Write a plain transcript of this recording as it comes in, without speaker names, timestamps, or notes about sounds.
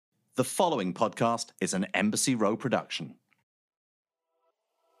The following podcast is an Embassy Row production.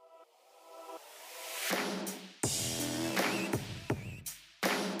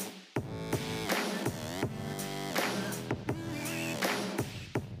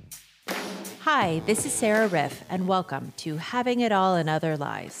 Hi, this is Sarah Riff, and welcome to Having It All and Other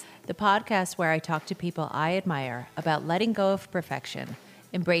Lies, the podcast where I talk to people I admire about letting go of perfection,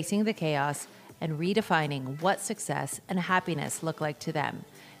 embracing the chaos, and redefining what success and happiness look like to them,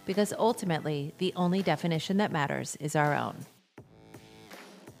 because ultimately, the only definition that matters is our own.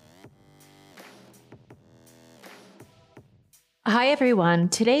 Hi, everyone.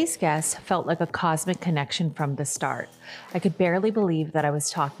 Today's guest felt like a cosmic connection from the start. I could barely believe that I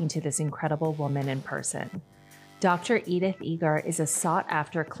was talking to this incredible woman in person. Dr. Edith Eger is a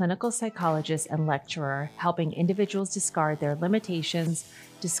sought-after clinical psychologist and lecturer, helping individuals discard their limitations,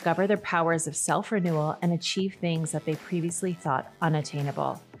 discover their powers of self-renewal, and achieve things that they previously thought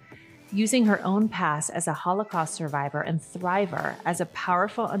unattainable. Using her own past as a Holocaust survivor and thriver as a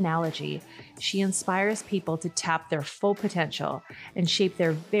powerful analogy, she inspires people to tap their full potential and shape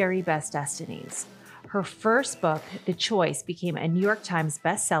their very best destinies. Her first book, The Choice, became a New York Times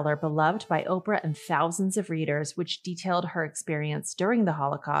bestseller, beloved by Oprah and thousands of readers, which detailed her experience during the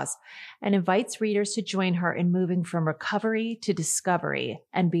Holocaust and invites readers to join her in moving from recovery to discovery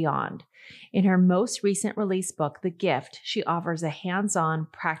and beyond. In her most recent release book, The Gift, she offers a hands-on,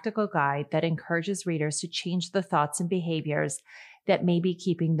 practical guide that encourages readers to change the thoughts and behaviors that may be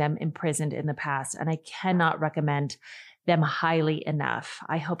keeping them imprisoned in the past, and I cannot recommend them highly enough.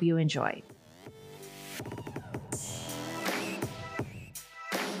 I hope you enjoy.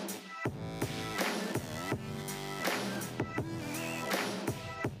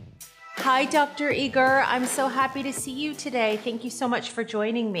 Hi, Dr. Eger. I'm so happy to see you today. Thank you so much for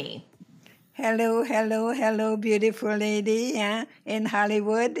joining me. Hello, beautiful lady in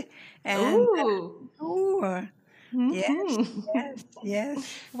Hollywood. And,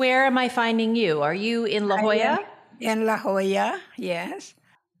 yes. Where am I finding you? Are you in La Jolla? In La Jolla, yes.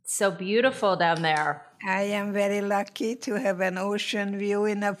 So beautiful down there. I am very lucky to have an ocean view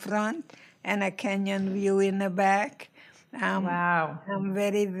in the front and a canyon view in the back. Wow. I'm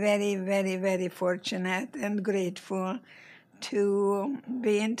very, very, very, very fortunate and grateful to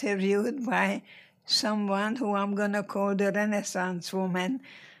be interviewed by someone who I'm going to call the Renaissance woman.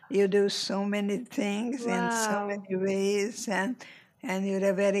 You do so many things in so many ways, and you're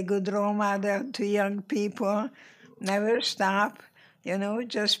a very good role model to young people. Never stop,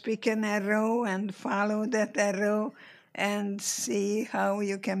 just pick an arrow and follow that arrow and see how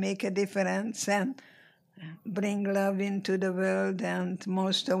you can make a difference and bring love into the world, and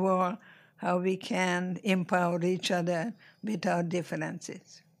most of all, how we can empower each other with our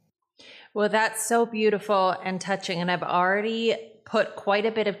differences. Well, that's so beautiful and touching. And I've already put quite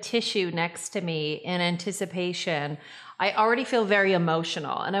a bit of tissue next to me in anticipation. I already feel very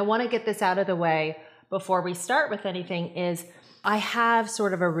emotional. And I want to get this out of the way before we start with anything is I have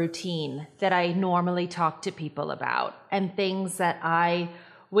sort of a routine that I normally talk to people about and things that I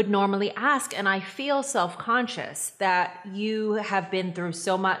would normally ask. And I feel self-conscious that you have been through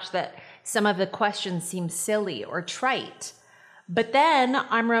so much that some of the questions seem silly or trite. But then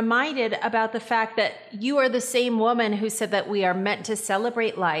I'm reminded about the fact that you are the same woman who said that we are meant to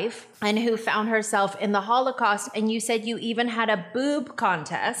celebrate life and who found herself in the Holocaust. And you said you even had a boob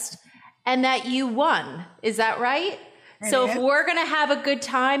contest and that you won. Is that right? So if we're going to have a good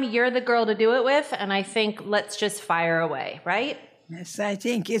time, you're the girl to do it with. And I think let's just fire away, right? Yes, I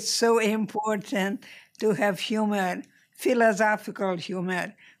think it's so important to have humor, philosophical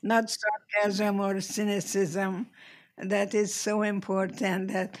humor, not sarcasm or cynicism. That is so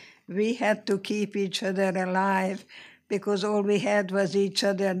important that we had to keep each other alive because all we had was each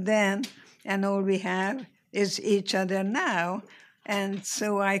other then, and all we have is each other now. And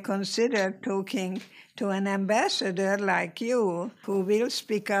so I consider talking to an ambassador like you who will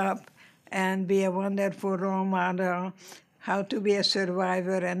speak up and be a wonderful role model, how to be a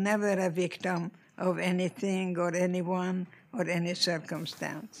survivor and never a victim of anything or anyone or any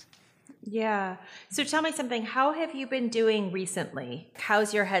circumstance. Yeah. So tell me something. How have you been doing recently?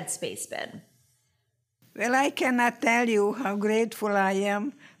 How's your headspace been? Well, I cannot tell you how grateful I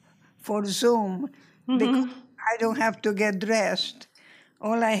am for Zoom because I don't have to get dressed.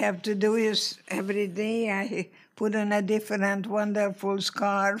 All I have to do is every day I put on a different wonderful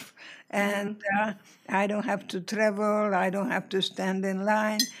scarf, and I don't have to travel. I don't have to stand in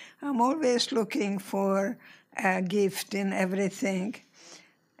line. I'm always looking for a gift in everything.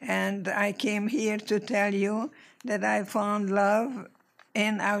 And I came here to tell you that I found love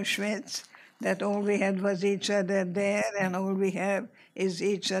in Auschwitz, that all we had was each other there, and all we have is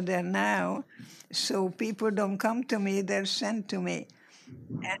each other now. So people don't come to me, they're sent to me.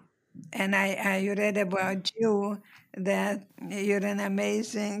 And I read about you that you're an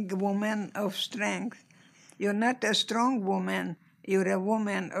amazing woman of strength. You're not a strong woman, you're a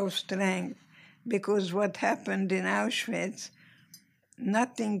woman of strength. Because what happened in Auschwitz,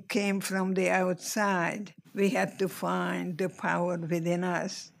 nothing came from the outside. We had to find the power within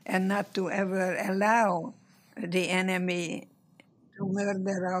us and not to ever allow the enemy to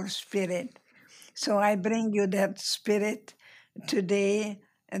murder our spirit. So I bring you that spirit today,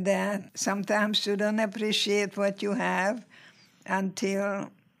 that sometimes you don't appreciate what you have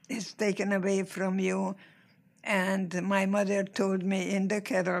until it's taken away from you. And my mother told me in the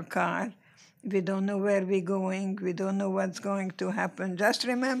cattle car, we don't know where we're going, we don't know what's going to happen. Just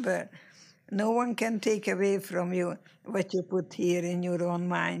remember, no one can take away from you what you put here in your own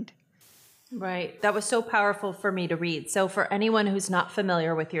mind. Right. That was so powerful for me to read. So for anyone who's not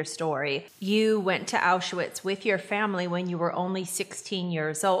familiar with your story, you went to Auschwitz with your family when you were only 16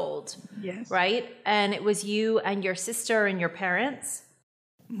 years old. Yes. Right? And it was you and your sister and your parents?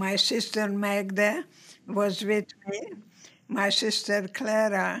 My sister Magda was with me. My sister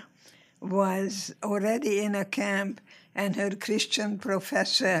Clara was already in a camp, and her Christian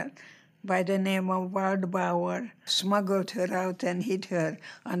professor by the name of Waldbauer smuggled her out and hid her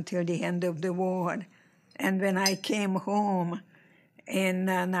until the end of the war. And when I came home in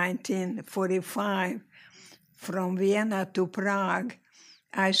 1945 from Vienna to Prague,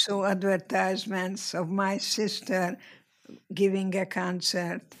 I saw advertisements of my sister giving a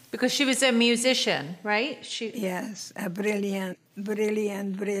concert. Because she was a musician, right? Yes, a brilliant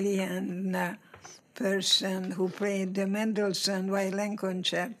person who played the Mendelssohn Violin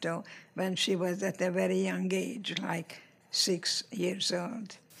Concerto when she was at a very young age, like 6 years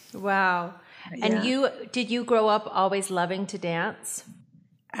old. Wow. And did you grow up always loving to dance?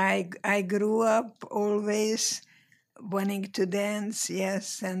 I grew up always wanting to dance,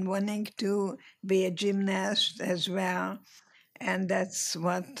 yes, and wanting to be a gymnast as well. And that's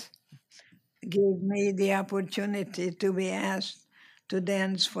what gave me the opportunity to be asked to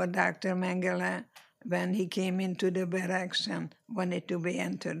dance for Dr. Mengele when he came into the barracks and wanted to be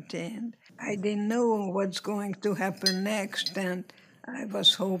entertained. I didn't know what's going to happen next, and I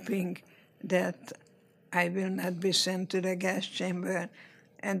was hoping that I will not be sent to the gas chamber.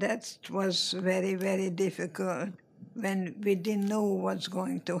 And that was very, very difficult when we didn't know what's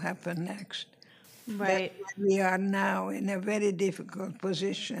going to happen next. Right. We are now in a very difficult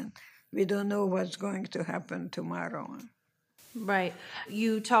position. We don't know what's going to happen tomorrow. Right.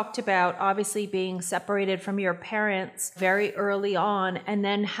 You talked about obviously being separated from your parents very early on, and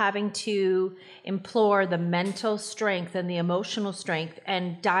then having to implore the mental strength and the emotional strength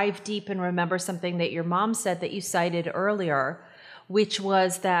and dive deep and remember something that your mom said that you cited earlier, which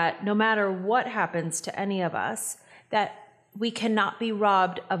was that no matter what happens to any of us, that we cannot be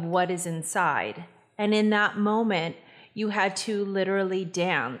robbed of what is inside. And in that moment, you had to literally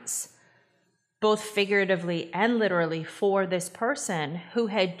dance, both figuratively and literally, for this person who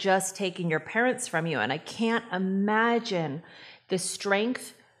had just taken your parents from you. And I can't imagine the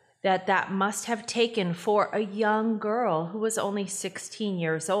strength that must have taken for a young girl who was only 16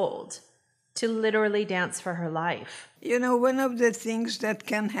 years old to literally dance for her life. You know, one of the things that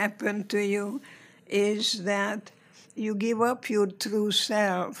can happen to you is that you give up your true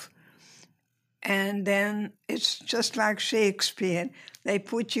self. And then it's just like Shakespeare. They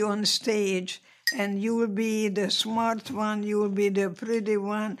put you on stage, and you will be the smart one, you will be the pretty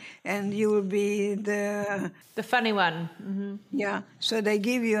one, and you will be the funny one. Mm-hmm. Yeah, so they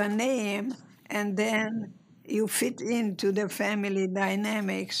give you a name, and then you fit into the family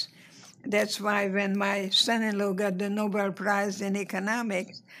dynamics. That's why when my son-in-law got the Nobel Prize in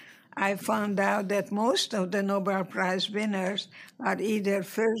economics, I found out that most of the Nobel Prize winners are either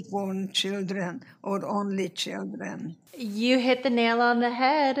firstborn children or only children. You hit the nail on the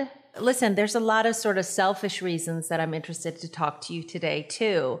head. Listen, there's a lot of sort of selfish reasons that I'm interested to talk to you today,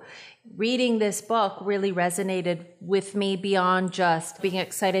 too. Reading this book really resonated with me beyond just being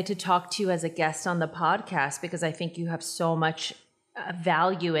excited to talk to you as a guest on the podcast, because I think you have so much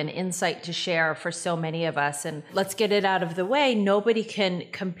value and insight to share for so many of us. And let's get it out of the way. Nobody can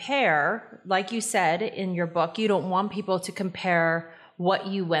compare, like you said in your book, you don't want people to compare what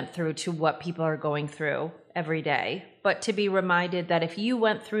you went through to what people are going through every day, but to be reminded that if you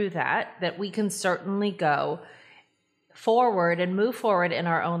went through that we can certainly go forward and move forward in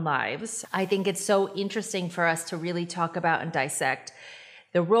our own lives. I think it's so interesting for us to really talk about and dissect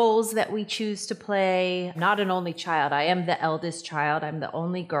the roles that we choose to play. Not an only child. I am the eldest child. I'm the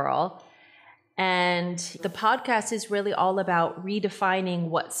only girl. And the podcast is really all about redefining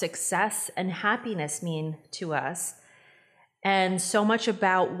what success and happiness mean to us. And so much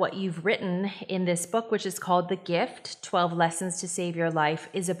about what you've written in this book, which is called The Gift, 12 Lessons to Save Your Life,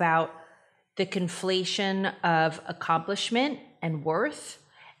 is about the conflation of accomplishment and worth.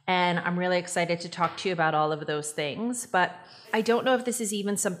 And I'm really excited to talk to you about all of those things. But I don't know if this is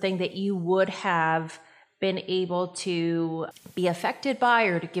even something that you would have been able to be affected by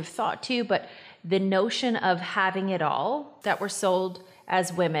or to give thought to, but the notion of having it all that we're sold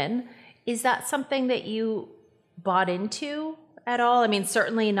as women, is that something that you bought into at all? I mean,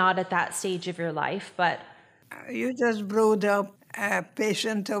 certainly not at that stage of your life, but... You just brought up a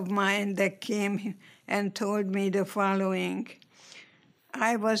patient of mine that came and told me the following.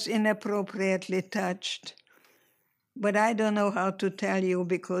 I was inappropriately touched, but I don't know how to tell you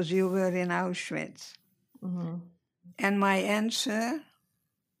because you were in Auschwitz. Mm-hmm. And my answer,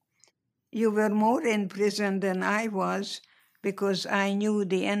 you were more in prison than I was because I knew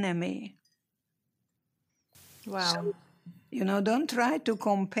the enemy. Wow. So, don't try to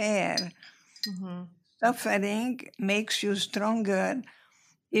compare. Mm-hmm. Suffering makes you stronger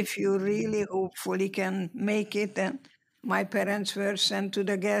if you really hopefully can make it. And my parents were sent to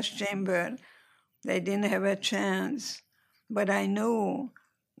the gas chamber. They didn't have a chance. But I know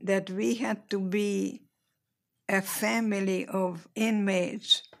that we had to be a family of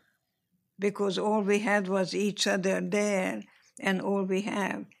inmates because all we had was each other there, and all we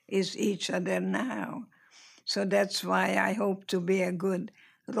have is each other now. So that's why I hope to be a good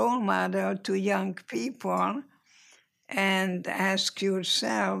role model to young people and ask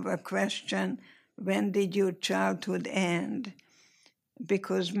yourself a question, when did your childhood end?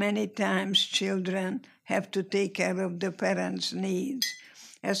 Because many times children have to take care of the parents' needs,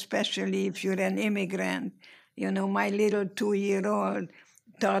 especially if you're an immigrant. My little 2-year-old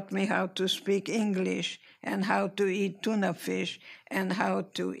taught me how to speak English and how to eat tuna fish and how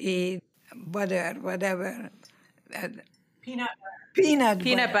to eat butter, whatever. Peanut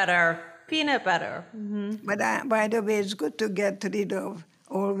butter. Mm-hmm. But by the way, it's good to get rid of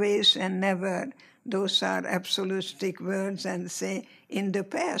always and never. Those are absolutistic words, and say, in the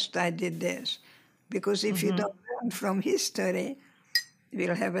past I did this. Because if you don't learn from history,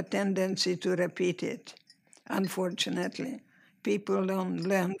 we'll have a tendency to repeat it, unfortunately. People don't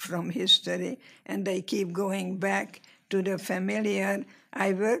learn from history, and they keep going back to the familiar.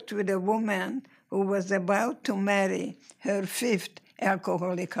 I worked with a woman who was about to marry her 5th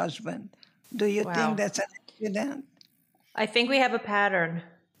alcoholic husband. Do you think that's an accident? I think we have a pattern.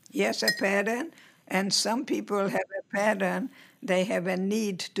 Yes, a pattern. And some people have a pattern. They have a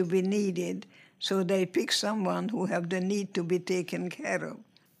need to be needed. So they pick someone who have the need to be taken care of.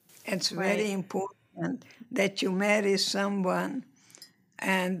 It's very important that you marry someone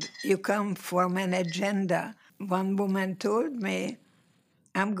and you come from an agenda. One woman told me,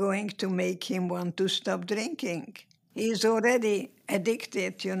 I'm going to make him want to stop drinking. He's already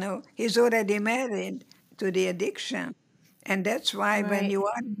addicted, He's already married to the addiction. And that's why when you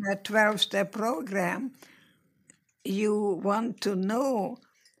are in a 12-step program, you want to know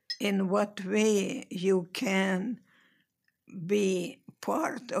in what way you can be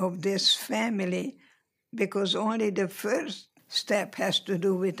part of this family, because only the first step has to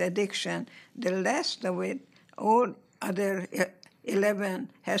do with addiction. The last of it, all other 11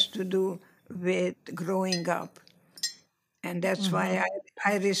 has to do with growing up. And that's why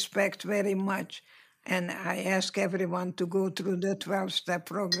I respect very much, and I ask everyone to go through the 12-step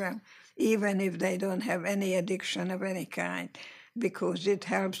program, even if they don't have any addiction of any kind, because it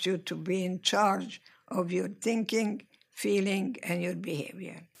helps you to be in charge of your thinking, feeling, and your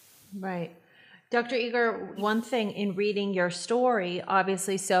behavior. Right. Dr. Eger, one thing in reading your story,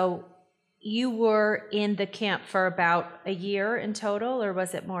 obviously, so you were in the camp for about a year in total, or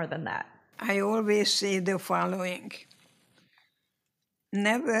was it more than that? I always say the following.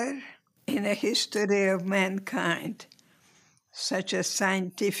 Never in the history of mankind such a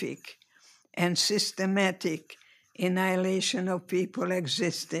scientific and systematic annihilation of people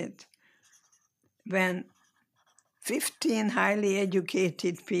existed. When 15 highly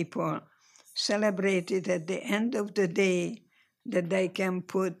educated people celebrated at the end of the day that they can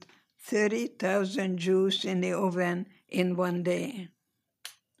put 30,000 Jews in the oven in one day.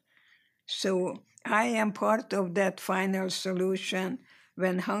 So I am part of that final solution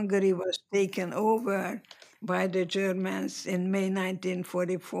when Hungary was taken over by the Germans in May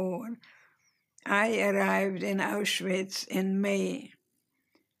 1944. I arrived in Auschwitz in May,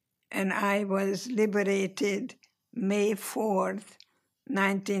 and I was liberated May 4th,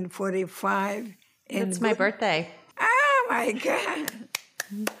 1945. It's my birthday. Oh, my God.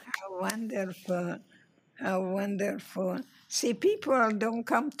 How wonderful. How wonderful. See, people don't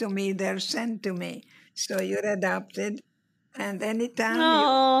come to me, they're sent to me. So you're adopted, and anytime you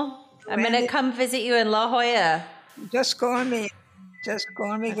Oh, do I'm going to come visit you in La Jolla. just call me. Just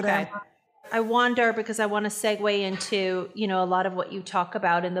call me, Okay. Grandma. I wonder because I want to segue into, a lot of what you talk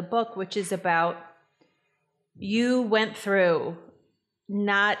about in the book, which is about you went through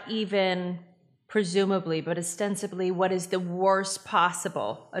not even presumably, but ostensibly what is the worst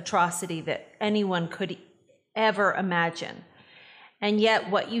possible atrocity that anyone could ever imagine. And yet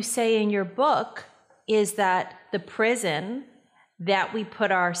what you say in your book is that the prison that we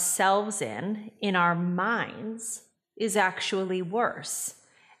put ourselves in our minds, is actually worse.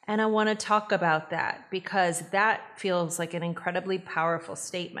 And I want to talk about that because that feels like an incredibly powerful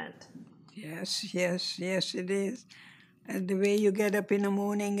statement. Yes, it is. And the way you get up in the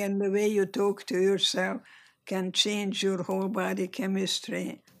morning and the way you talk to yourself can change your whole body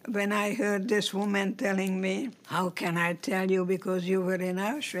chemistry. When I heard this woman telling me, how can I tell you because you were in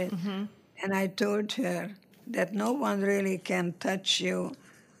Auschwitz? And I told her that no one really can touch you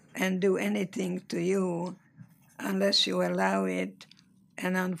and do anything to you unless you allow it.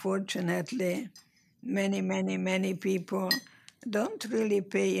 And unfortunately, many people don't really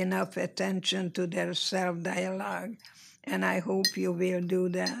pay enough attention to their self-dialogue. And I hope you will do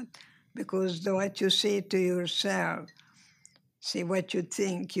that, because what you say to yourself, see, what you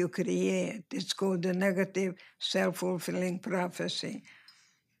think, you create. It's called the negative self-fulfilling prophecy.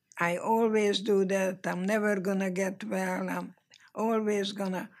 I always do that. I'm never going to get well. I'm always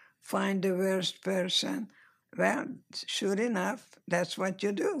going to find the worst person. Well, sure enough, that's what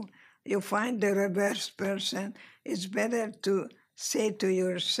you do. You find the worst person. It's better to say to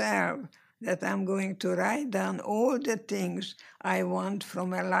yourself that I'm going to write down all the things I want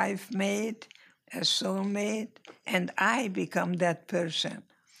from a life mate, a soulmate, and I become that person.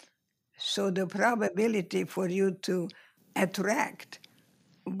 So the probability for you to attract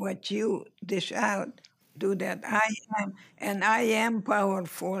what you dish out, do that. I am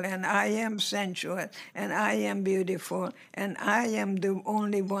powerful, and I am sensual, and I am beautiful, and I am the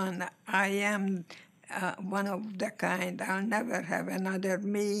only one. I am one of the kind. I'll never have another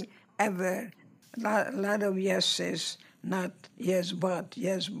me ever. Lot of yeses, not yes but,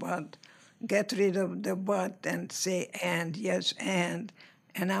 yes but. Get rid of the but and say and, yes and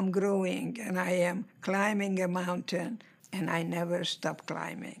I'm growing, and I am climbing a mountain, and I never stop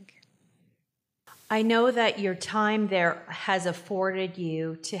climbing. I know that your time there has afforded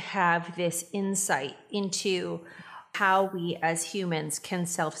you to have this insight into how we as humans can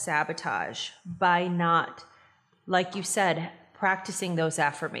self-sabotage by not, like you said, practicing those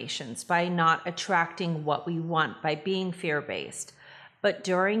affirmations, by not attracting what we want, by being fear-based. But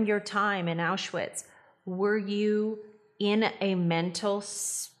during your time in Auschwitz, were you in a mental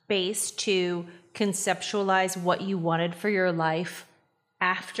space to conceptualize what you wanted for your life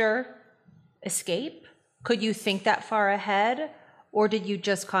after escape? Could you think that far ahead, or did you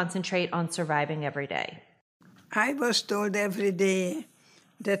just concentrate on surviving every day? I was told every day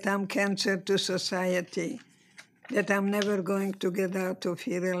that I'm cancer to society, that I'm never going to get out of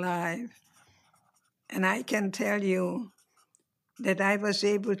here alive. And I can tell you that I was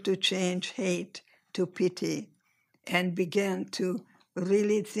able to change hate to pity and began to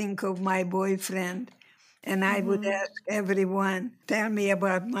really think of my boyfriend. And I would ask everyone, tell me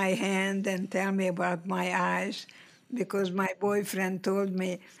about my hand and tell me about my eyes, because my boyfriend told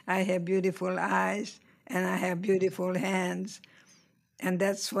me I have beautiful eyes and I have beautiful hands. And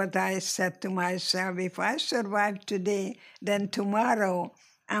that's what I said to myself. If I survive today, then tomorrow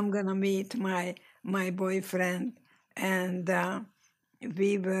I'm going to meet my boyfriend. And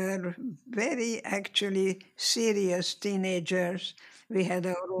we were very actually serious teenagers. We had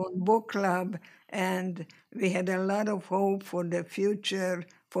our own book club, and we had a lot of hope for the future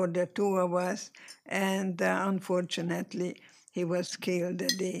for the two of us. And unfortunately, he was killed the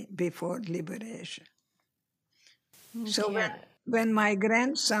day before liberation. So when my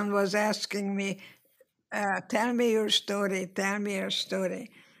grandson was asking me, tell me your story,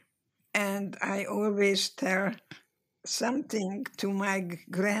 and I always tell something to my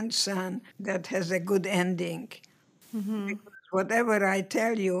grandson that has a good ending. Because whatever I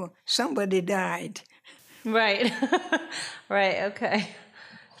tell you, somebody died. Right. Right. Okay.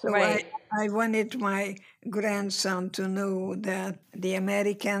 So Right. I wanted my grandson to know that the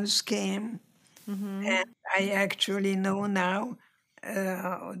Americans came, and I actually know now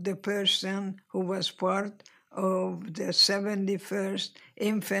the person who was part of the 71st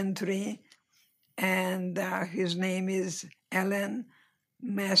Infantry, and his name is Alan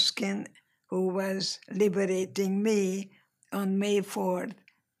Maskin, who was liberating me on May 4th,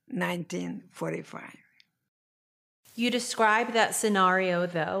 1945. You described that scenario,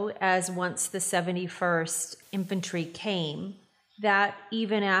 though, as once the 71st Infantry came, that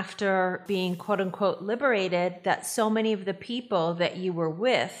even after being quote unquote liberated, that so many of the people that you were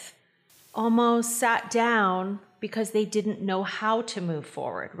with almost sat down because they didn't know how to move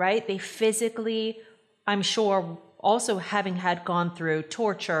forward, right? They physically, I'm sure, also having had gone through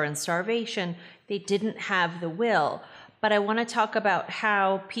torture and starvation, they didn't have the will. But I want to talk about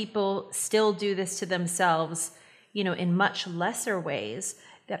how people still do this to themselves, in much lesser ways,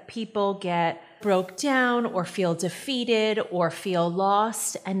 that people get broke down or feel defeated or feel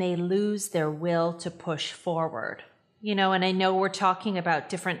lost and they lose their will to push forward. And I know we're talking about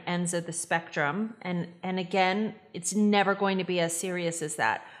different ends of the spectrum. And again, it's never going to be as serious as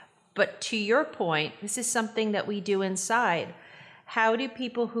that. But to your point, this is something that we do inside. How do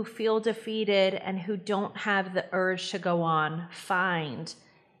people who feel defeated and who don't have the urge to go on find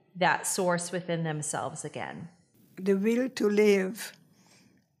that source within themselves again? The will to live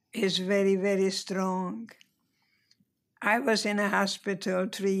is very, very strong. I was in a hospital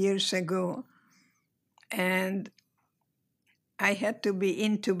 3 years ago, and I had to be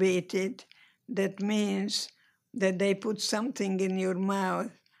intubated. That means that they put something in your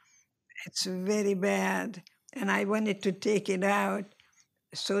mouth. It's very bad. And I wanted to take it out,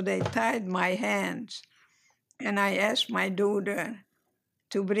 so they tied my hands. And I asked my daughter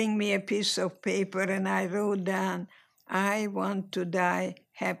to bring me a piece of paper, and I wrote down, "I want to die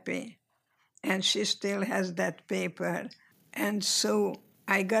happy." And she still has that paper. And so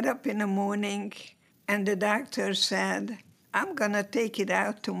I got up in the morning, and the doctor said, "I'm going to take it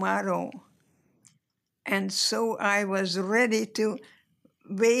out tomorrow." And so I was ready to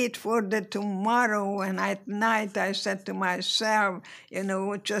wait for the tomorrow. And at night I said to myself,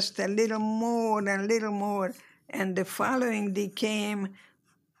 just a little more and a little more. And the following day came,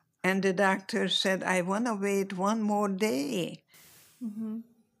 and the doctor said, "I want to wait one more day." Mm-hmm.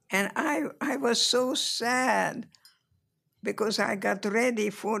 And I was so sad because I got ready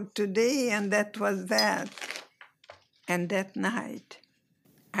for today, and that was that. And that night,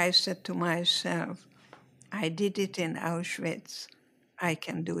 I said to myself, I did it in Auschwitz. I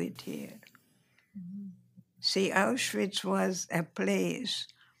can do it here. Mm-hmm. See, Auschwitz was a place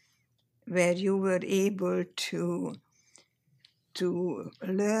where you were able to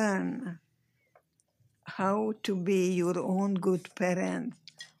learn how to be your own good parent.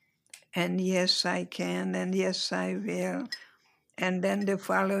 And yes, I can, and yes, I will. And then the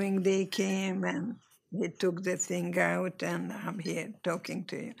following day came, and they took the thing out, and I'm here talking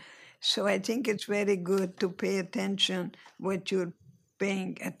to you. So I think it's very good to pay attention what you're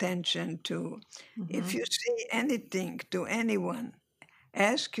paying attention to. Mm-hmm. If you say anything to anyone,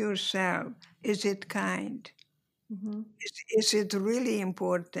 ask yourself, is it kind? Mm-hmm. Is it really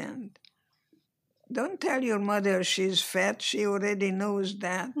important? Don't tell your mother she's fat. She already knows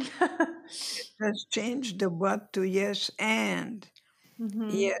that. Just change the but to yes and. Mm-hmm.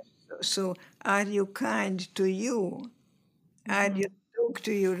 Yes. So are you kind to you? Mm-hmm. Are you talk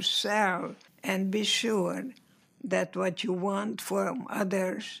to yourself? And be sure that what you want from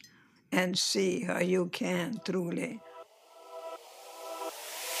others, and see how you can truly.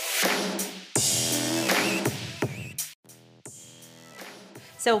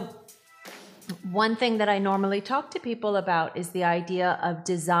 So one thing that I normally talk to people about is the idea of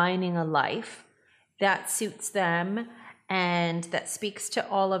designing a life that suits them and that speaks to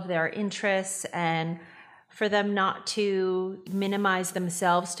all of their interests, and for them not to minimize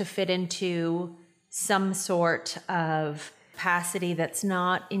themselves to fit into some sort of capacity that's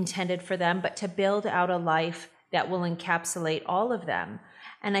not intended for them, but to build out a life that will encapsulate all of them.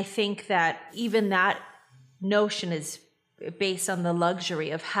 And I think that even that notion is based on the luxury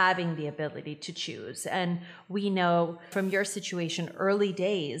of having the ability to choose. And we know from your situation, early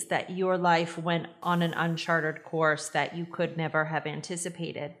days, that your life went on an uncharted course that you could never have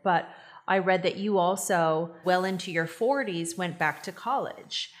anticipated. But I read that you also, well into your 40s, went back to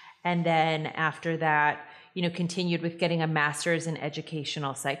college. And then after that, continued with getting a master's in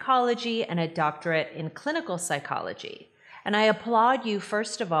educational psychology and a doctorate in clinical psychology. And I applaud you,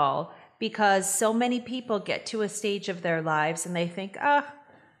 first of all, because so many people get to a stage of their lives and they think,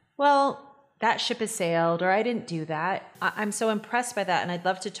 well, that ship has sailed, or I didn't do that. I'm so impressed by that, and I'd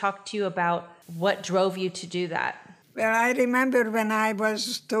love to talk to you about what drove you to do that. Well, I remember when I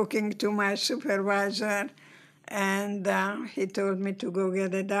was talking to my supervisor, and he told me to go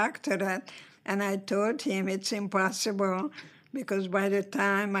get a doctorate, and I told him it's impossible, because by the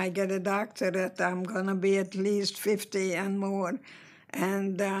time I get a doctorate, I'm going to be at least 50 and more.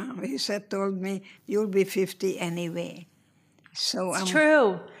 And he told me, you'll be 50 anyway. So it's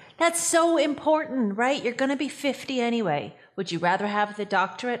true. That's so important, right? You're going to be 50 anyway. Would you rather have the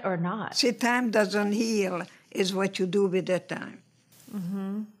doctorate or not? See, time doesn't heal. It's what you do with the time.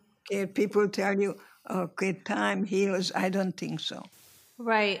 Okay, people tell you, okay, time heals. I don't think so.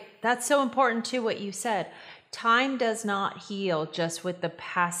 Right. That's so important too, what you said. Time does not heal just with the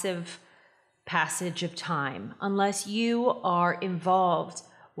passive passage of time unless you are involved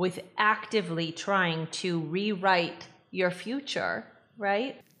with actively trying to rewrite your future,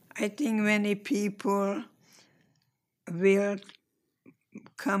 right? I think many people will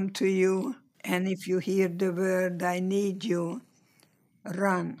come to you, and if you hear the word, I need you,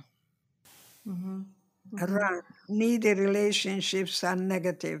 run. Run. Needy relationships are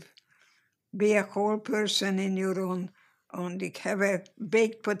negative. Be a whole person in your own. Have a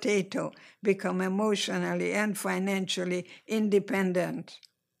baked potato. Become emotionally and financially independent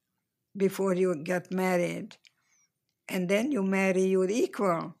before you get married. And then you marry your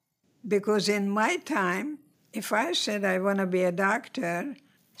equal. Because in my time, if I said I want to be a doctor,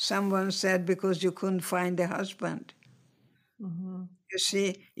 someone said because you couldn't find a husband. You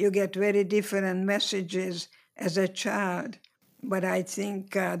see, you get very different messages as a child. But I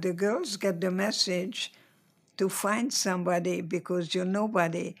think the girls get the message to find somebody because you're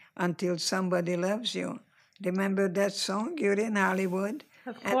nobody until somebody loves you. Remember that song, You're in Hollywood?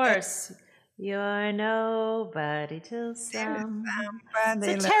 Of course. You're nobody till Somebody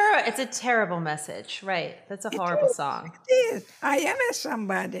It's a terrible message, right? That's a horrible song. It is. I am a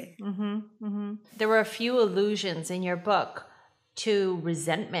somebody. There were a few allusions in your book to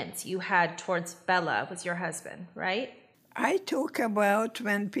resentments you had towards Bella, was your husband, right? I talk about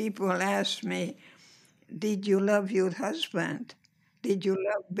when people ask me, did you love your husband? Did you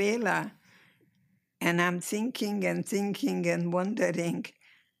love Bella? And I'm thinking and wondering,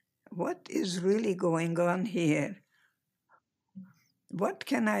 what is really going on here? What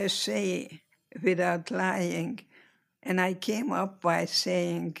can I say without lying? And I came up by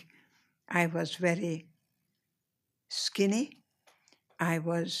saying I was very skinny, I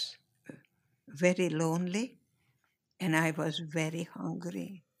was very lonely, and I was very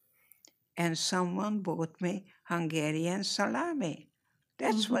hungry. And someone bought me Hungarian salami.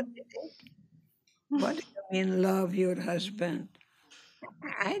 That's what it is. What do you mean, love your husband?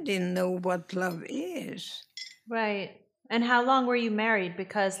 I didn't know what love is. Right. And how long were you married?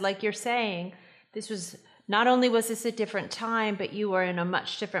 Because like you're saying, not only was this a different time, but you were in a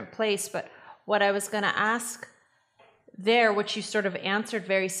much different place. But what I was going to ask there, which you sort of answered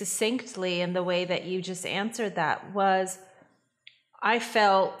very succinctly in the way that you just answered that, was I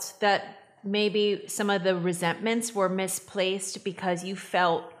felt that maybe some of the resentments were misplaced because you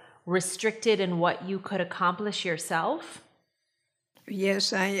felt restricted in what you could accomplish yourself.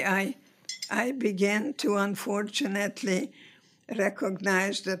 Yes, I began to unfortunately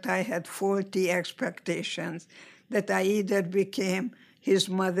recognize that I had faulty expectations, that I either became his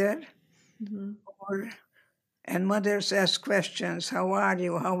mother and mothers ask questions, how are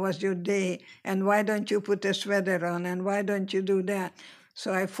you, how was your day, and why don't you put a sweater on, and why don't you do that?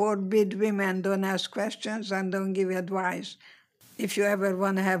 So I forbid women, don't ask questions and don't give advice if you ever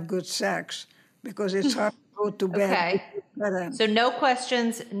want to have good sex, because it's hard to go to bed. Okay. So no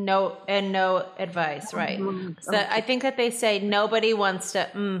questions, no advice, right? So I think that they say nobody wants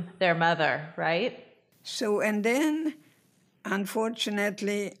to their mother, right? So, and then,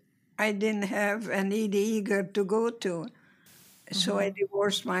 unfortunately, I didn't have an ED eager to go to. So I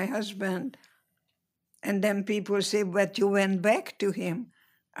divorced my husband. And then people say, but you went back to him.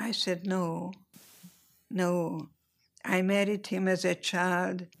 I said, no. I married him as a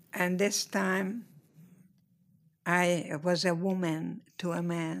child, and this time I was a woman to a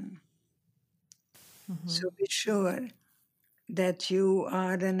man. So be sure that you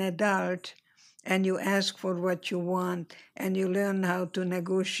are an adult and you ask for what you want and you learn how to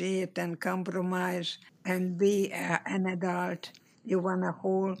negotiate and compromise and be an adult. You want a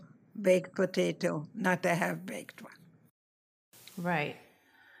whole baked potato, not a half-baked one. Right.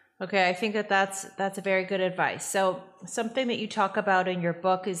 Okay, I think that's a very good advice. So something that you talk about in your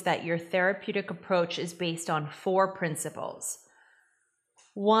book is that your therapeutic approach is based on 4 principles.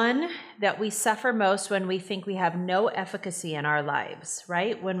 1, that we suffer most when we think we have no efficacy in our lives,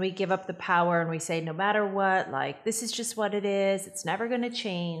 right? When we give up the power and we say, no matter what, like, this is just what it is, it's never going to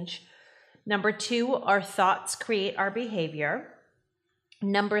change. Number 2, our thoughts create our behavior.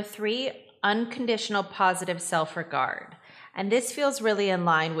 Number 3, unconditional positive self-regard. And this feels really in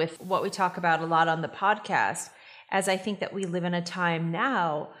line with what we talk about a lot on the podcast, as I think that we live in a time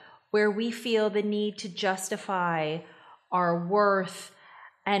now where we feel the need to justify our worth,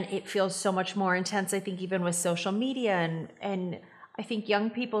 and it feels so much more intense, I think, even with social media. And I think young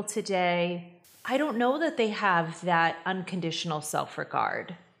people today, I don't know that they have that unconditional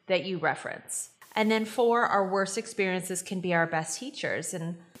self-regard that you reference. And then 4, our worst experiences can be our best teachers,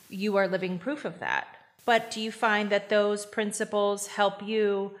 and you are living proof of that. But do you find that those principles help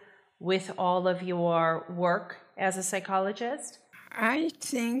you with all of your work as a psychologist? I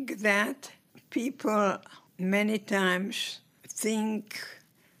think that people many times think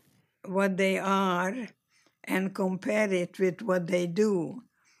what they are and compare it with what they do.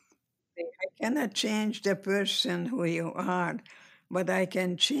 I cannot change the person who you are, but I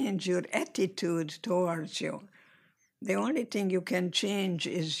can change your attitude towards you. The only thing you can change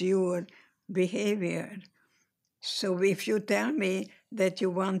is your behavior. So if you tell me that you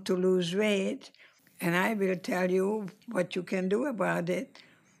want to lose weight, and I will tell you what you can do about it,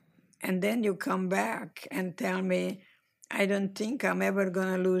 and then you come back and tell me, I don't think I'm ever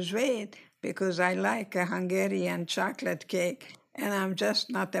going to lose weight because I like a Hungarian chocolate cake and I'm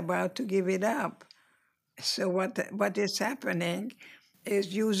just not about to give it up. So what is happening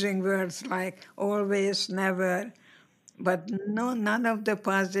is using words like always, never, but no, none of the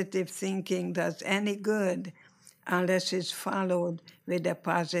positive thinking does any good unless it's followed with a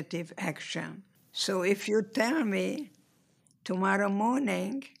positive action. So if you tell me tomorrow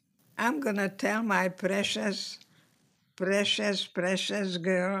morning, I'm going to tell my precious, precious, precious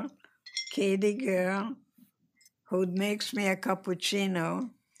girl, Katie girl, who makes me a cappuccino,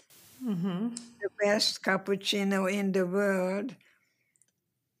 the best cappuccino in the world,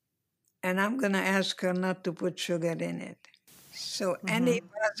 and I'm going to ask her not to put sugar in it. So any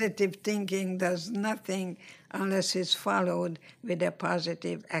positive thinking does nothing unless it's followed with a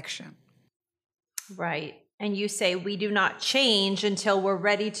positive action. Right. And you say we do not change until we're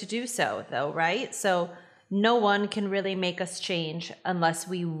ready to do so, though, right? So no one can really make us change unless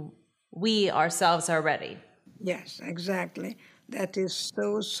we ourselves are ready. Yes, exactly. That is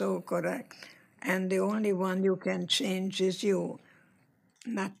so correct. And the only one you can change is you,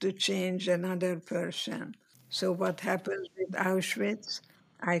 not to change another person. So what happens with Auschwitz,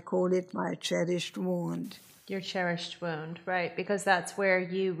 I call it my cherished wound. Your cherished wound, right? Because that's where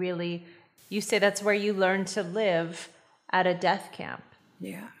you say that's where you learn to live at a death camp.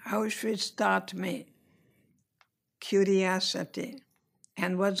 Yeah, Auschwitz taught me curiosity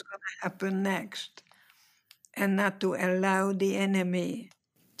and what's going to happen next, and not to allow the enemy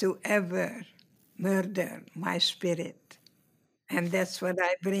to ever murder my spirit. And that's what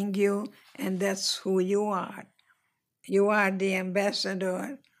I bring you, and that's who you are. You are the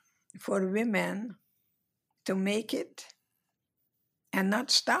ambassador for women to make it and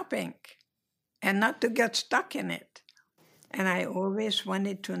not stopping and not to get stuck in it. And I always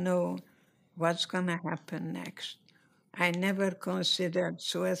wanted to know what's going to happen next. I never considered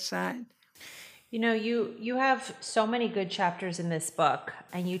suicide. You know, you have so many good chapters in this book,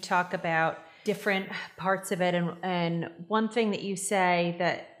 and you talk about different parts of it. And one thing that you say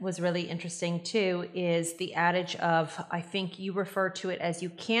that was really interesting too is the adage of, I think you refer to it as,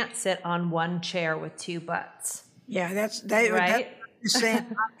 you can't sit on one chair with 2 butts. Yeah, that's Right? what you say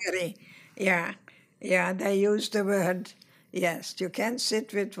in Hungary. Yeah, they use the word. Yes, you can't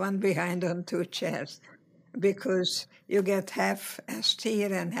sit with one behind on 2 chairs because you get half-assed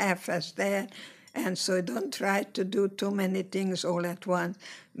here and half-assed there. And so don't try to do too many things all at once.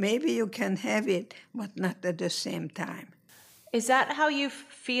 Maybe you can have it, but not at the same time. Is that how you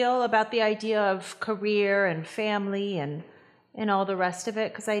feel about the idea of career and family and all the rest of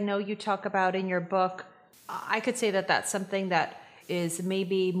it? Because I know you talk about in your book, I could say that that's something that is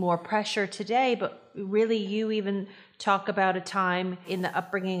maybe more pressure today, but really you even talk about a time in the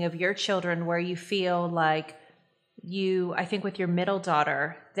upbringing of your children where you feel like I think with your middle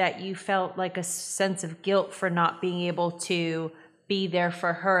daughter, that you felt like a sense of guilt for not being able to be there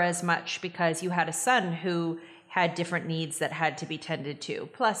for her as much because you had a son who had different needs that had to be tended to.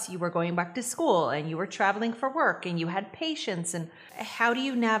 Plus, you were going back to school and you were traveling for work and you had patients. And how do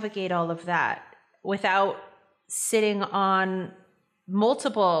you navigate all of that without sitting on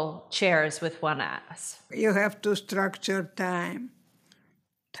multiple chairs with one ass? You have to structure time.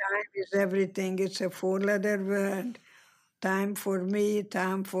 Time is everything. It's a 4-letter word. Time for me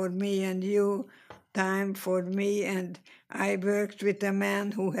and you, time for me. And I worked with a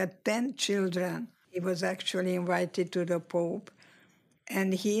man who had 10 children. He was actually invited to the Pope,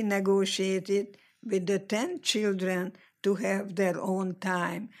 and he negotiated with the 10 children to have their own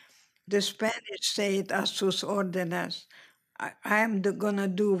time. The Spanish say it a sus órdenes. I'm going to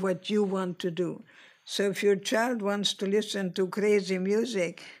do what you want to do. So if your child wants to listen to crazy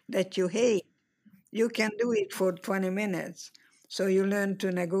music that you hate, you can do it for 20 minutes. So you learn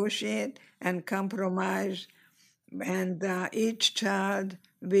to negotiate and compromise, and each child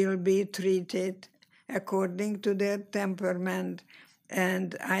will be treated according to their temperament.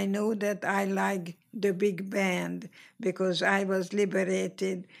 And I know that I like the big band because I was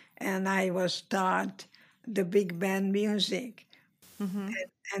liberated and I was taught the big band music.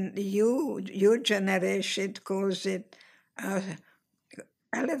 And your generation calls it uh,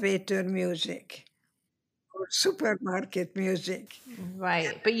 elevator music or supermarket music.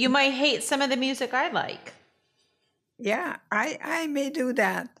 Right. But you might hate some of the music I like. Yeah, I may do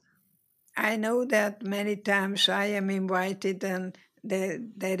that. I know that many times I am invited and there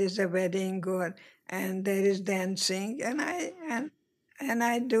is a wedding and there is dancing and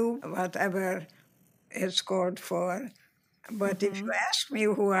I do whatever is called for. But if you ask me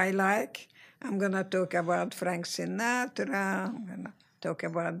who I like, I'm gonna talk about Frank Sinatra, I'm gonna talk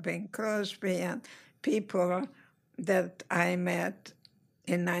about Bing Crosby and people that I met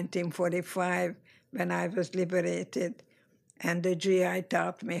in 1945 when I was liberated and the GI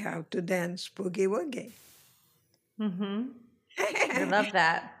taught me how to dance boogie woogie. I love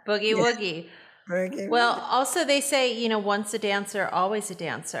that. Boogie Yeah, woogie. boogie Well, woogie. also they say, once a dancer, always a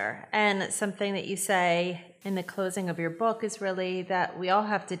dancer. And something that you say in the closing of your book is really that we all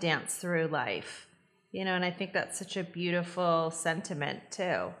have to dance through life. And I think that's such a beautiful sentiment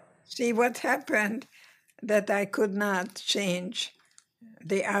too. See what happened that I could not change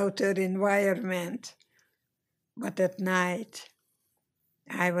the outer environment, but at night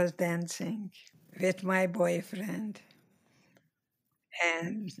I was dancing with my boyfriend,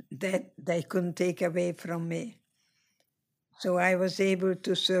 and that they couldn't take away from me. So I was able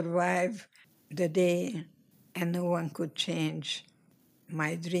to survive the day, and no one could change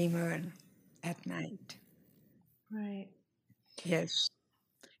my dreamer at night. Right. Yes.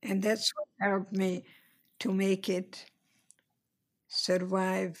 And that's what helped me to make it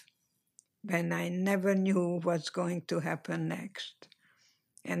survive when I never knew what's going to happen next.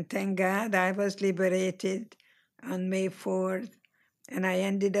 And thank God I was liberated on May 4th, and I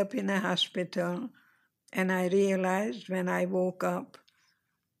ended up in a hospital. And I realized when I woke up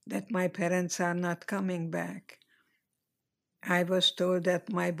that my parents are not coming back. I was told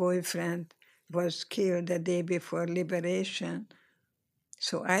that my boyfriend was killed the day before liberation.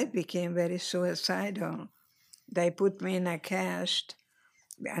 So I became very suicidal. They put me in a cast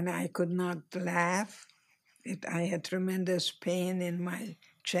and I could not laugh. I had tremendous pain in my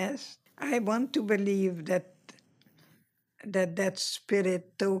chest. I want to believe that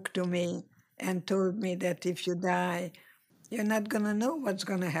spirit talked to me and told me that if you die, you're not going to know what's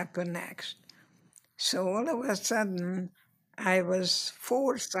going to happen next. So all of a sudden, I was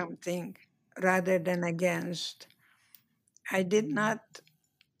for something rather than against. I did not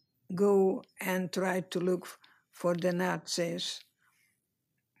go and try to look for the Nazis.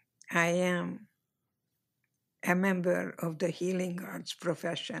 I am a member of the healing arts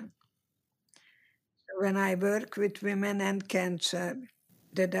profession. When I work with women and cancer,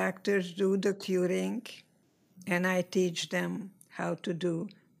 the doctors do the curing, and I teach them how to do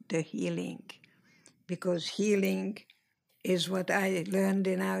the healing. Because healing is what I learned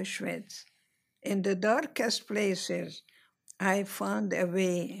in Auschwitz. In the darkest places, I found a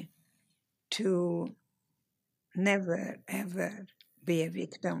way to never, ever be a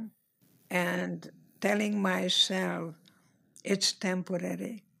victim and telling myself it's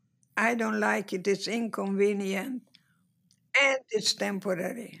temporary. I don't like it, it's inconvenient, and it's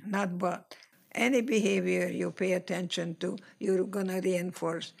temporary, not but. Any behavior you pay attention to, you're going to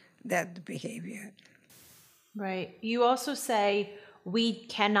reinforce that behavior. Right. You also say we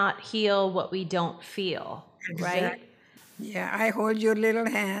cannot heal what we don't feel, right? Exactly. Yeah, I hold your little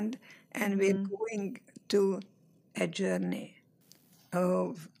hand, and we're going to a journey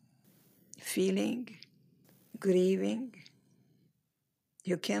of feeling, grieving.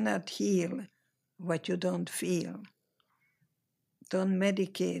 You cannot heal what you don't feel. Don't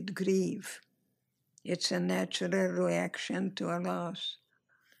medicate grief. It's a natural reaction to a loss.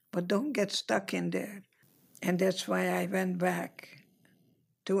 But don't get stuck in there. And that's why I went back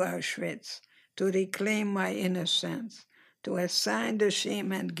to Auschwitz to reclaim my innocence, to assign the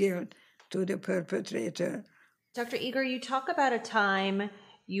shame and guilt to the perpetrator. Dr. Eger, you talk about a time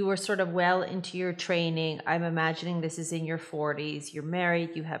you were sort of well into your training. I'm imagining this is in your 40s. You're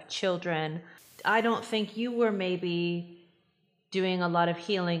married, you have children. I don't think you were maybe doing a lot of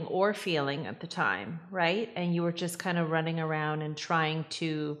healing or feeling at the time, right? And you were just kind of running around and trying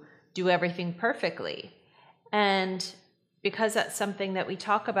to do everything perfectly. And because that's something that we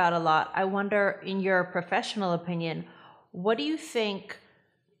talk about a lot, I wonder, in your professional opinion, what do you think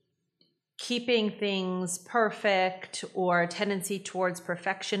keeping things perfect or a tendency towards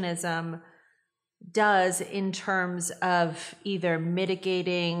perfectionism does in terms of either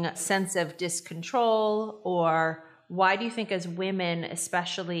mitigating sense of discontrol, or why do you think as women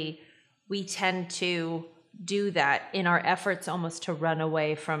especially we tend to do that in our efforts almost to run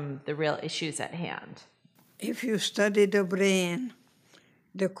away from the real issues at hand? If you study the brain,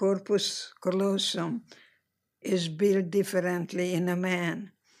 the corpus callosum is built differently in a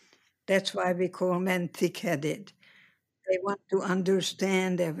man. That's why we call men thick-headed. They want to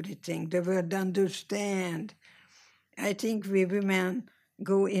understand everything. The word understand. I think we women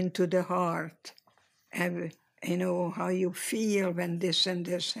go into the heart and how you feel when this and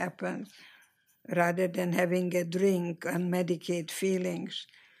this happens, rather than having a drink and medicate feelings.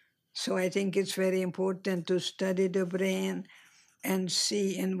 So I think it's very important to study the brain and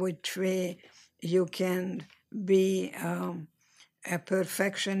see in which way you can be a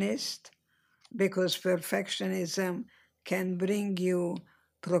perfectionist, because perfectionism can bring you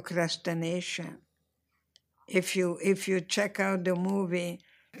procrastination. If you check out the movie,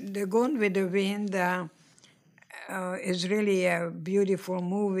 The Gone with the Wind is really a beautiful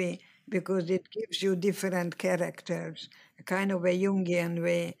movie because it gives you different characters, a kind of a Jungian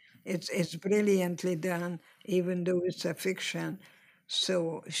way. It's brilliantly done, even though it's a fiction.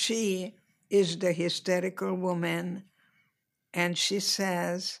 So she is the hysterical woman, and she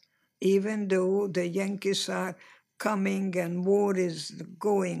says, even though the Yankees are coming and war is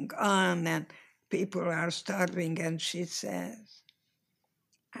going on and people are starving, and she says,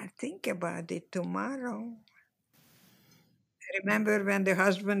 I'll think about it tomorrow. Remember when the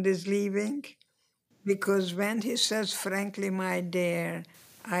husband is leaving? Because when he says, frankly, my dear,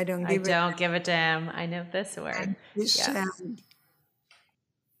 I don't I give don't give a damn. I know this it. word. And he Yes. said,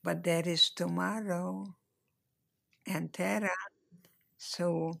 but there is tomorrow and Tara.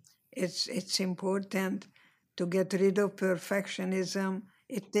 So it's important to get rid of perfectionism.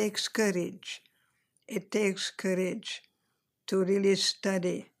 It takes courage. It takes courage to really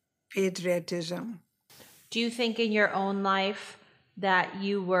study patriotism. Do you think in your own life that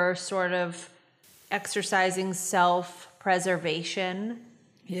you were sort of exercising self-preservation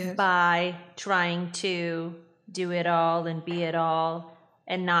Yes. by trying to do it all and be it all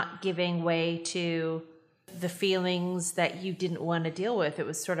and not giving way to the feelings that you didn't want to deal with? It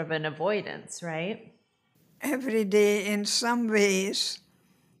was sort of an avoidance, right? Every day, in some ways,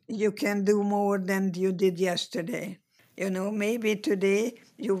 you can do more than you did yesterday. Maybe today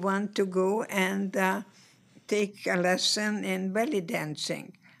you want to go and take a lesson in belly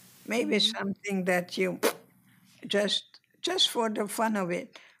dancing. Maybe something that you just for the fun of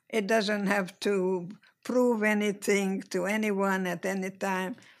it. It doesn't have to prove anything to anyone at any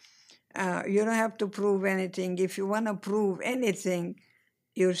time. You don't have to prove anything. If you want to prove anything,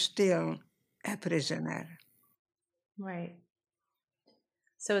 you're still a prisoner. Right.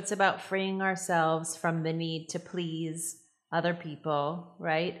 So it's about freeing ourselves from the need to please other people,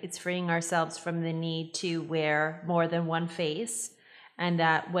 right? It's freeing ourselves from the need to wear more than one face. And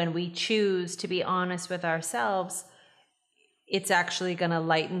that when we choose to be honest with ourselves, it's actually going to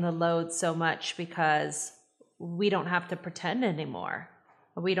lighten the load so much because we don't have to pretend anymore.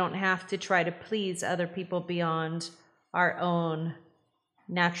 We don't have to try to please other people beyond our own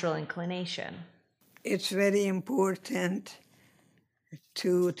natural inclination. It's very important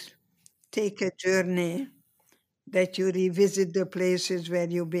to take a journey that you revisit the places where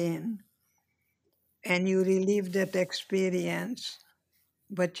you've been and you relive that experience,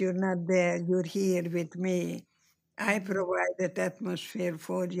 but you're not there, you're here with me. I provide that atmosphere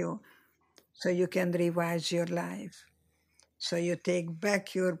for you so you can revise your life. So you take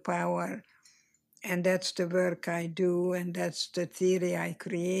back your power, and that's the work I do, and that's the theory I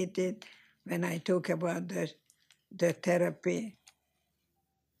created when I talk about the therapy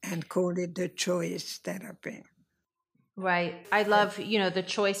and call it the choice therapy. Right. I love, the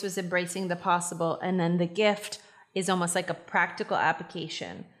choice was embracing the possible, and then the gift is almost like a practical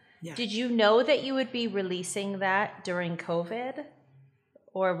application. Yeah. Did you know that you would be releasing that during COVID?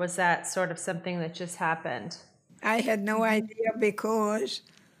 Or was that sort of something that just happened? I had no idea because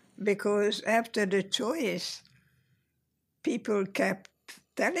after the choice, people kept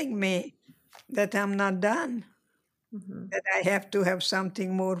telling me that I'm not done, that I have to have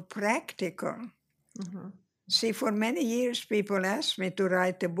something more practical. See, for many years, people asked me to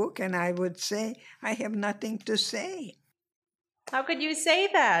write a book, and I would say, I have nothing to say. How could you say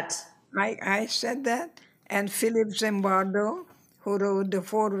that? I said that, and Philip Zimbardo, who wrote the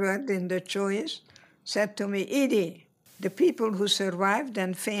foreword in The Choice, said to me, Edie, the people who survived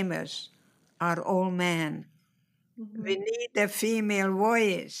and famous are all men. We need a female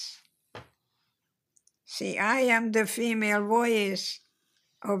voice. See, I am the female voice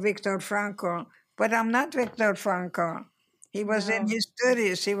of Viktor Frankl, But I'm not Viktor Frankl. He was in his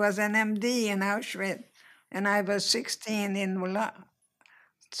 30s. He was an MD in Auschwitz, and I was 16 in Mula.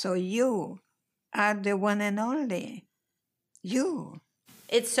 So you are the one and only. You.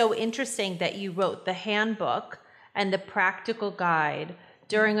 It's so interesting that you wrote the handbook and the practical guide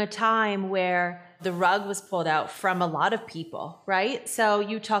during a time where the rug was pulled out from a lot of people, right? So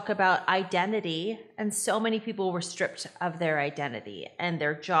you talk about identity, and so many people were stripped of their identity and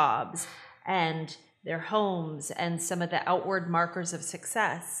their jobs and their homes and some of the outward markers of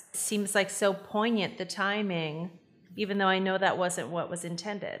success. It seems like so poignant, the timing, even though I know that wasn't what was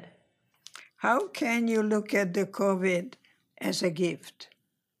intended. How can you look at the COVID as a gift?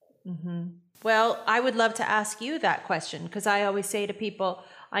 Well, I would love to ask you that question, because I always say to people,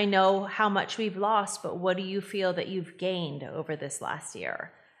 I know how much we've lost, but what do you feel that you've gained over this last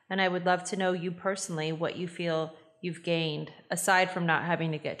year? And I would love to know you personally, what you feel you've gained, aside from not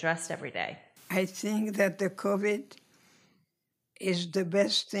having to get dressed every day. I think that the COVID is the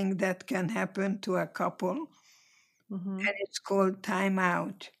best thing that can happen to a couple, and it's called time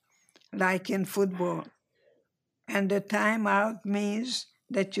out, like in football. And the time out means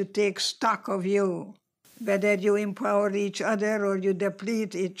that you take stock of you, whether you empower each other or you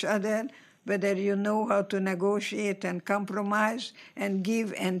deplete each other, whether you know how to negotiate and compromise and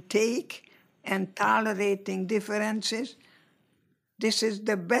give and take and tolerating differences. This is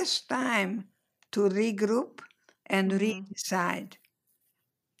the best time to regroup and redecide.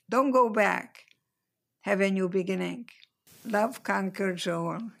 Don't go back. Have a new beginning. Love conquers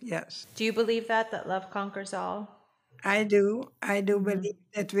all, yes. Do you believe that love conquers all? I do. I do believe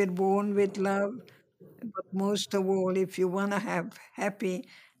that we're born with love. But most of all, if you want to have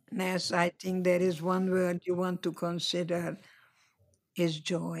happiness, I think there is one word you want to consider is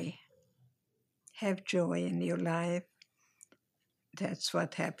joy. Have joy in your life. That's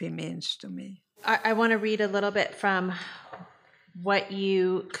what happy means to me. I want to read a little bit from what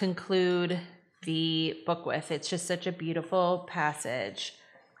you conclude the book with. It's just such a beautiful passage.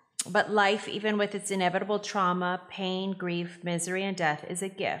 But life, even with its inevitable trauma, pain, grief, misery, and death, is a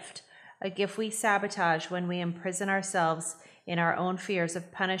gift we sabotage when we imprison ourselves in our own fears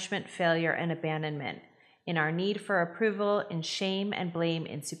of punishment, failure, and abandonment, in our need for approval, in shame and blame,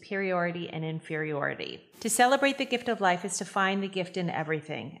 in superiority and inferiority. To celebrate the gift of life is to find the gift in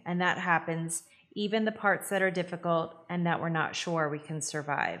everything, and that happens even the parts that are difficult and that we're not sure we can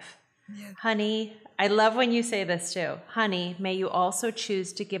survive. Yeah. Honey, I love when you say this too. Honey, may you also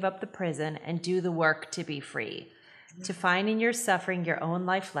choose to give up the prison and do the work to be free. To find in your suffering your own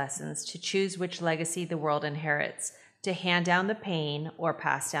life lessons, to choose which legacy the world inherits, to hand down the pain or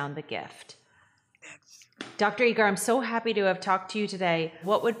pass down the gift. Dr. Eger, I'm so happy to have talked to you today.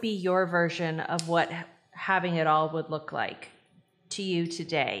 What would be your version of what having it all would look like to you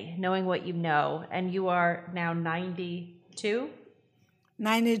today, knowing what you know? And you are now 92?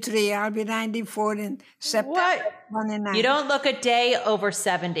 93. I'll be 94 in September. What? 29. You don't look a day over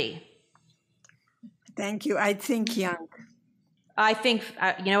 70. Thank you. I think young. I think,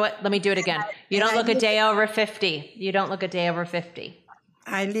 you know what? Let me do it again. You don't look a day over 50. You don't look a day over 50.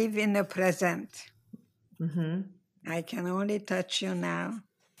 I live in the present. I can only touch you now.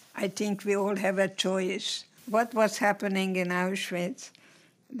 I think we all have a choice. What was happening in Auschwitz,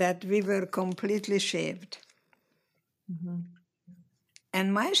 that we were completely shaved.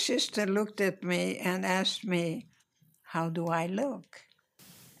 And my sister looked at me and asked me, how do I look?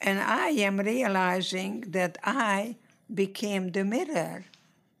 And I am realizing that I became the mirror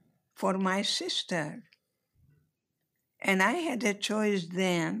for my sister. And I had a choice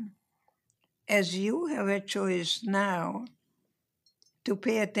then, as you have a choice now, to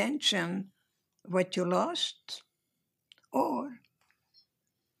pay attention what you lost or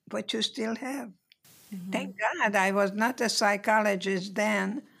what you still have. Thank God I was not a psychologist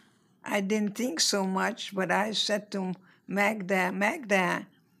then. I didn't think so much, but I said to Magda,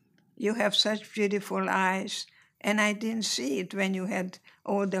 you have such beautiful eyes. And I didn't see it when you had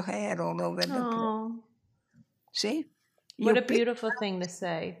all the hair all over the place. See? What a beautiful thing to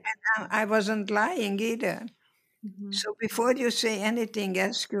say. And I wasn't lying either. So before you say anything,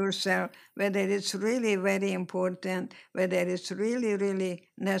 ask yourself whether it's really very important, whether it's really, really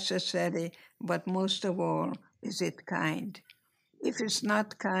necessary, but most of all, is it kind? If it's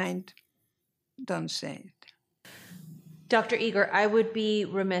not kind, don't say it. Dr. Eger, I would be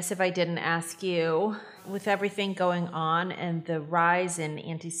remiss if I didn't ask you, with everything going on and the rise in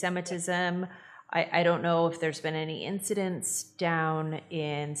anti-Semitism, I don't know if there's been any incidents down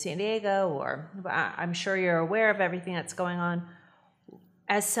in San Diego, or I'm sure you're aware of everything that's going on.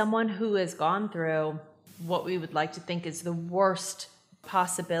 As someone who has gone through what we would like to think is the worst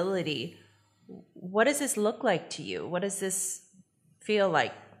possibility, What does this look like to you? What does this feel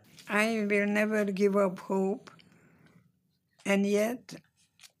like? I will never give up hope. And yet,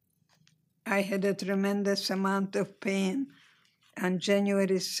 I had a tremendous amount of pain on January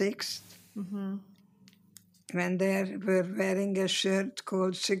 6th when they were wearing a shirt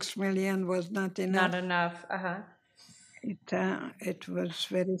called 6 million was not enough. Not enough. It was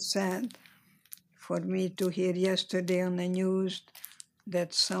very sad for me to hear yesterday on the news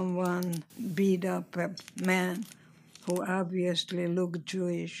that someone beat up a man who obviously looked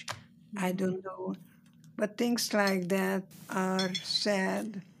Jewish. I don't know. But things like that are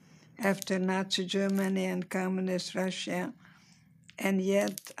sad after Nazi Germany and Communist Russia. And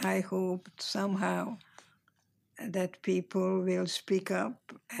yet I hope somehow that people will speak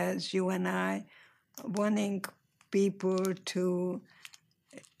up as you and I, wanting people to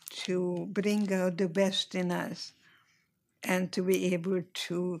bring out the best in us and to be able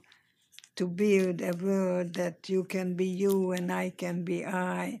to build a world that you can be you and I can be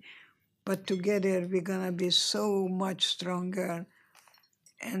I. But together we're going to be so much stronger.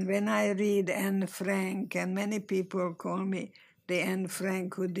 And when I read Anne Frank, and many people call me the Anne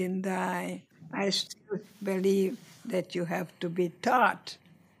Frank who didn't die, I still believe that you have to be taught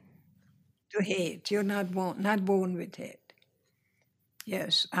to hate. You're not born with hate.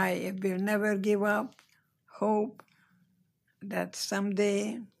 Yes, I will never give up hope that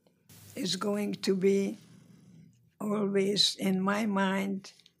someday is going to be always in my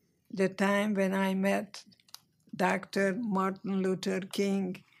mind the time when I met Dr. Martin Luther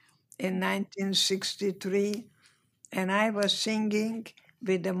King in 1963, and I was singing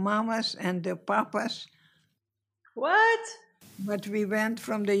with the mamas and the papas. What? But we went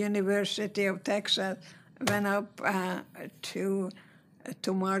from the University of Texas, went up to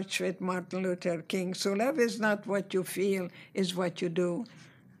march with Martin Luther King. So love is not what you feel, is what you do.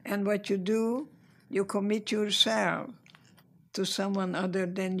 And what you do, you commit yourself to someone other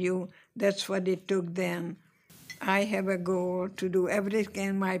than you. That's what it took then. I have a goal to do everything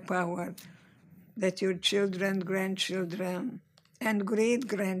in my power that your children, grandchildren, and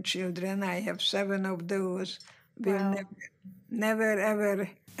great-grandchildren, I have 7 of those, will never ever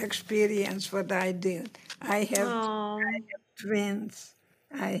experience what I did. I have twins.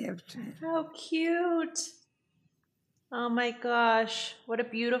 How cute. Oh my gosh. What a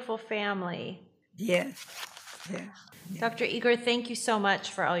beautiful family. Yes. Yeah. Dr. Eger, thank you so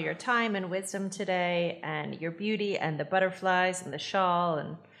much for all your time and wisdom today, and your beauty and the butterflies and the shawl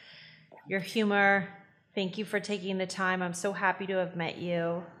and your humor. Thank you for taking the time. I'm so happy to have met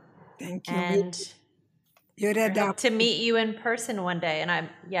you. Thank you. And you're I hope adopted. to meet you in person one day. And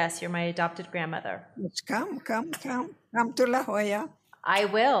yes, you're my adopted grandmother. Let's come to La Jolla. I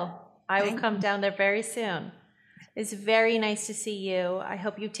will come down there very soon. It's very nice to see you. I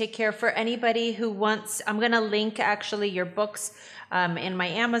hope you take care. For anybody who wants, I'm going to link actually your books in my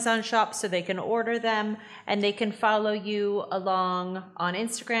Amazon shop so they can order them, and they can follow you along on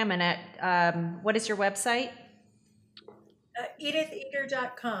Instagram and at, what is your website?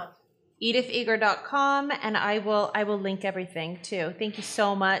 EdithEager.com. EdithEager.com, and I will link everything too. Thank you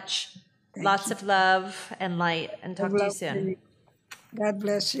so much. Lots of love and light, and talk to you soon. God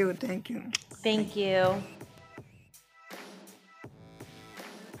bless you. Thank you. Thank you.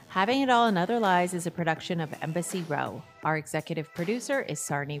 Having It All and Other Lies is a production of Embassy Row. Our executive producer is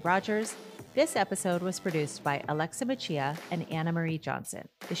Sarni Rogers. This episode was produced by Alexa Machia and Anna Marie Johnson.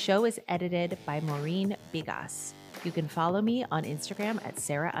 The show is edited by Maureen Bigas. You can follow me on Instagram at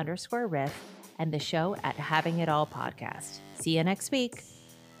Sarah_Riff and the show at Having It All Podcast. See you next week.